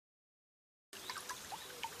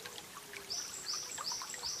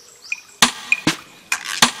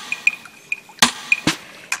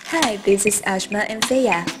Hi, this is Ashima and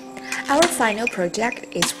Feiya. Our final project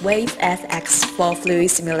is Wave FX for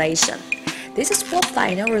fluid simulation. This is what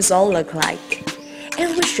final result look like,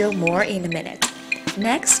 and we'll show more in a minute.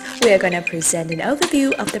 Next, we are going to present an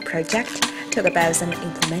overview of the project, talk about some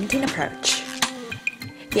implementing approach.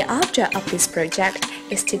 The object of this project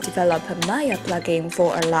is to develop a Maya plugin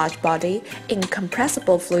for a large body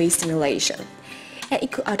incompressible fluid simulation. And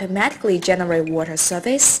it could automatically generate water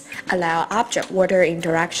surface, allow object-water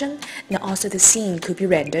interaction, and also the scene could be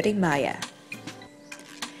rendered in Maya.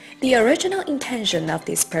 The original intention of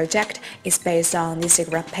this project is based on the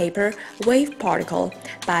SIGGRAPH paper Wave Particle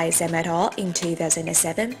by et.al. in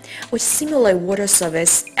 2007, which simulate water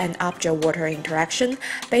surface and object-water interaction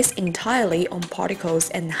based entirely on particles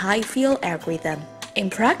and high-field algorithm. In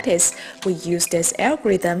practice, we use this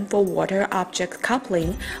algorithm for water-object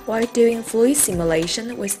coupling while doing fluid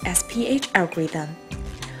simulation with SPH algorithm.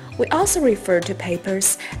 We also refer to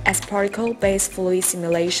papers as particle-based fluid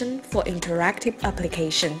simulation for interactive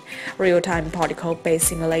application, real-time particle-based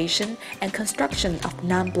simulation, and construction of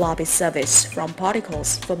non-blobby surface from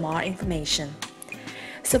particles for more information.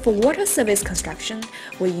 So for water surface construction,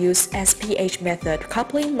 we use SPH method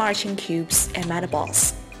coupling marching cubes and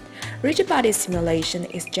metaballs. Rigidbody simulation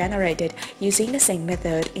is generated using the same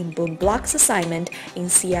method in Boom Block's assignment in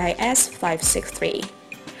CIS 563.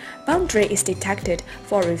 Boundary is detected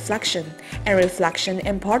for reflection, and reflection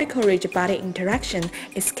and particle rigidbody interaction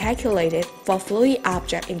is calculated for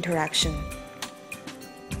fluid-object interaction.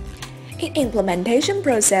 In implementation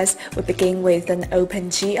process, we begin with an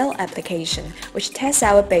OpenGL application, which tests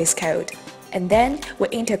our base code, and then we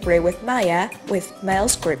integrate with Maya with mail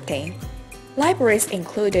scripting. Libraries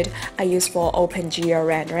included are used for OpenGL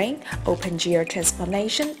rendering, OpenGL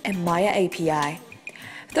transformation, and Maya API.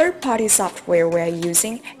 Third-party software we are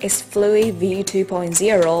using is Fluid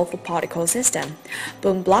V2.0 for particle system,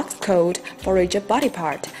 Boom Block code for rigid body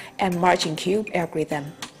part, and marching cube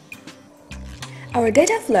algorithm. Our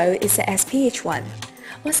data flow is the SPH one.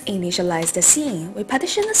 Once initialize the scene, we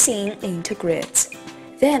partition the scene into grids.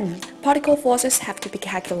 Then, particle forces have to be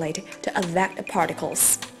calculated to affect the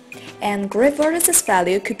particles. And grid vertices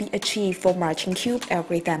value could be achieved for marching cube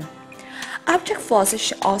algorithm. Object forces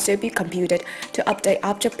should also be computed to update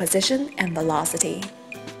object position and velocity.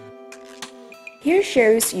 Here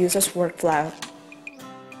shows user's workflow.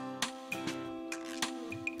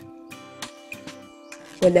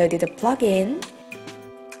 We loaded the plugin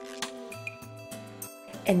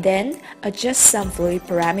and then adjust some fluid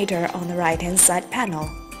parameter on the right-hand side panel.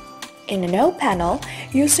 In the node panel,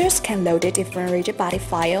 users can load a different rigidbody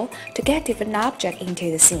file to get different objects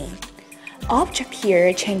into the scene. Object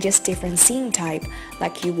here changes different scene type,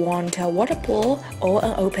 like you want a water pool or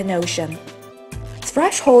an open ocean.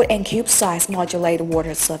 Threshold and cube size modulate the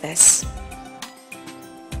water surface.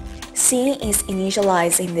 Scene is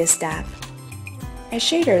initialized in this step. And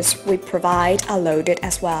shaders we provide are loaded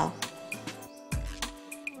as well.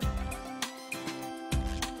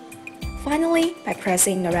 Finally, by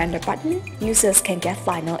pressing the render button, users can get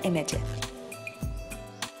final images.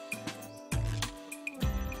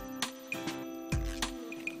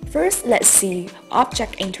 First, let's see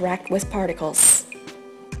objects interact with particles.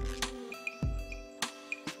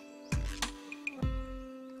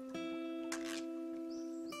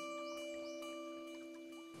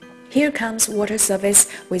 Here comes water surface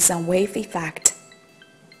with some wave effect.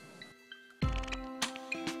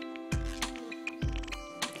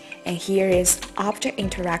 And here is object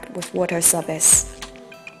interact with water surface.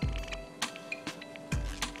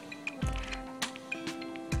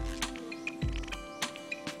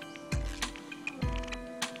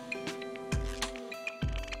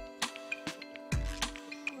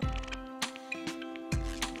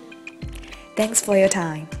 Thanks for your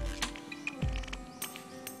time.